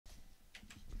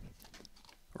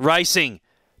Racing.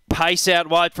 Pace out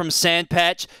wide from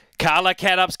Sandpatch. Carla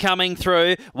Catup's coming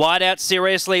through. Wide out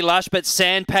Seriously Lush, but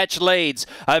Sandpatch leads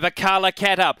over Carla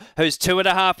Catup, who's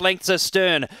 2.5 lengths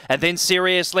astern. And then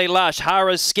Seriously Lush,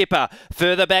 Hara's Skipper.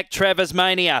 Further back, Trevor's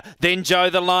Mania. Then Joe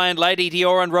the Lion, Lady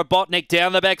Dior and Robotnik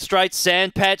down the back straight.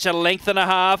 Sandpatch, 1.5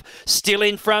 lengths. Still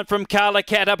in front from Carla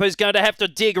Catup, who's going to have to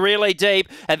dig really deep.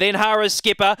 And then Hara's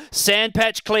Skipper.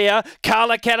 Sandpatch clear.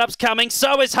 Carla Catup's coming.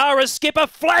 So is Hara's Skipper.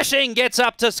 Flashing gets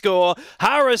up to score.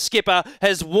 Hara's Skipper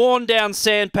has worn down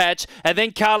Sandpatch. And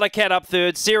then Carla Catup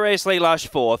third, Seriously Lush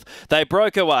fourth. They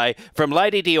broke away from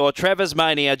Lady Dior, Trevor's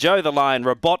Mania, Joe the Lion,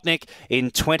 Robotnik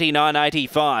in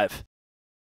 29.85.